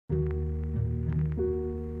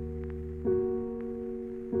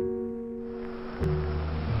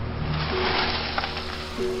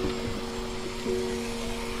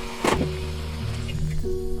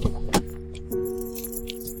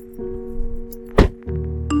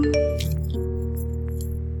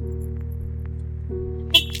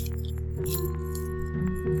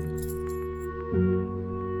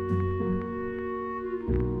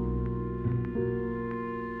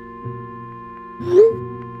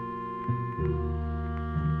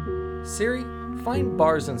Siri, find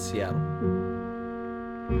bars in Seattle.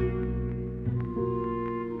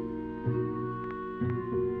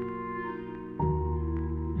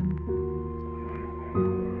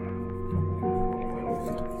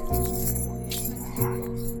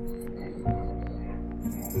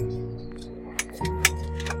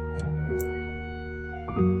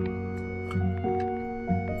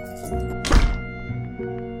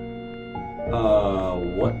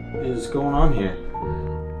 What is going on here?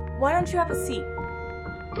 Why don't you have a seat?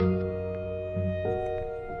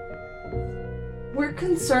 We're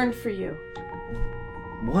concerned for you.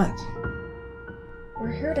 What?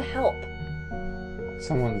 We're here to help.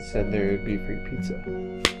 Someone said there would be free pizza.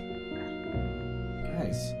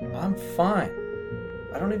 Guys, I'm fine.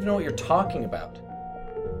 I don't even know what you're talking about.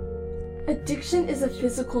 Addiction is a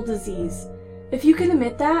physical disease. If you can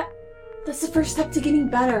admit that, that's the first step to getting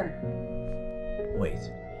better.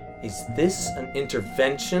 Wait, is this an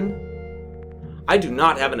intervention? I do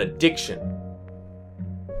not have an addiction.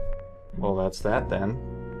 Well, that's that then.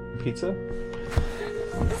 Pizza?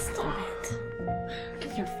 Stop it.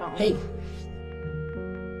 Get your phone. Hey.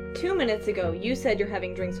 2 minutes ago, you said you're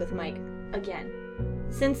having drinks with Mike. Again.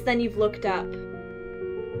 Since then, you've looked up.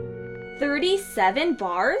 37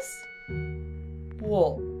 bars?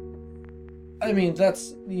 Well, I mean,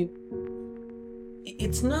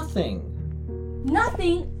 it's nothing.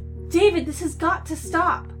 Nothing? David, this has got to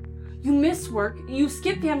stop. You miss work, you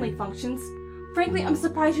skip family functions. Frankly, I'm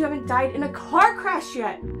surprised you haven't died in a car crash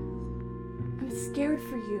yet. I'm scared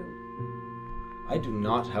for you. I do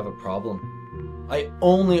not have a problem. I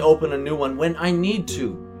only open a new one when I need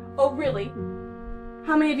to. Oh, really?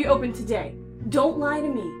 How many have you opened today? Don't lie to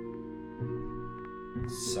me.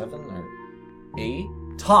 7 or 8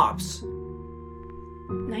 tops.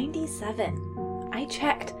 97. I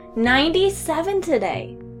checked. 97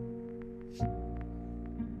 today.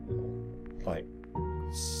 Like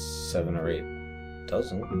 7 or 8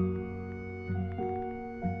 dozen.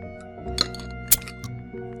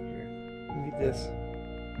 Here, read this.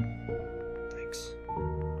 Thanks.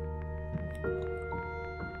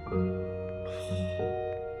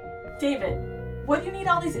 David, what do you need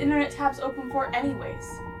all these internet tabs open for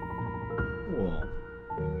anyways? Well,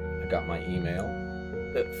 I got my email,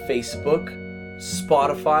 Facebook,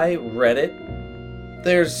 Spotify, Reddit.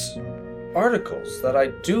 There's articles that I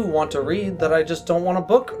do want to read that I just don't want to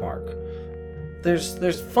bookmark.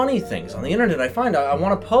 There's funny things on the internet I find I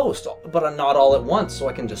want to post, but I'm not all at once, so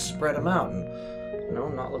I can just spread them out and,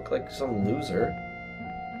 not look like some loser.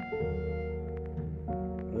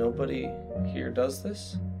 Nobody here does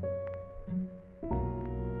this?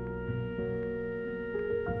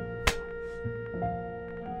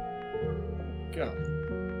 God.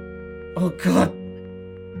 Oh God.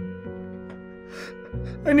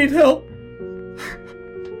 I need help.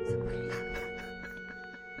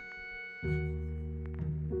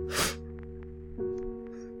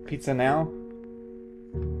 Pizza now?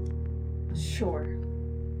 Sure.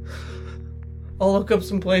 I'll look up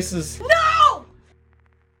some places. No!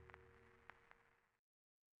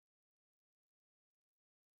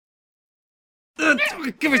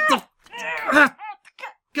 Give me the...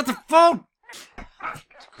 Get the phone!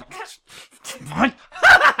 What?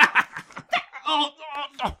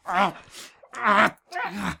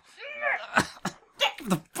 Get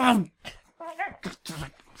the phone!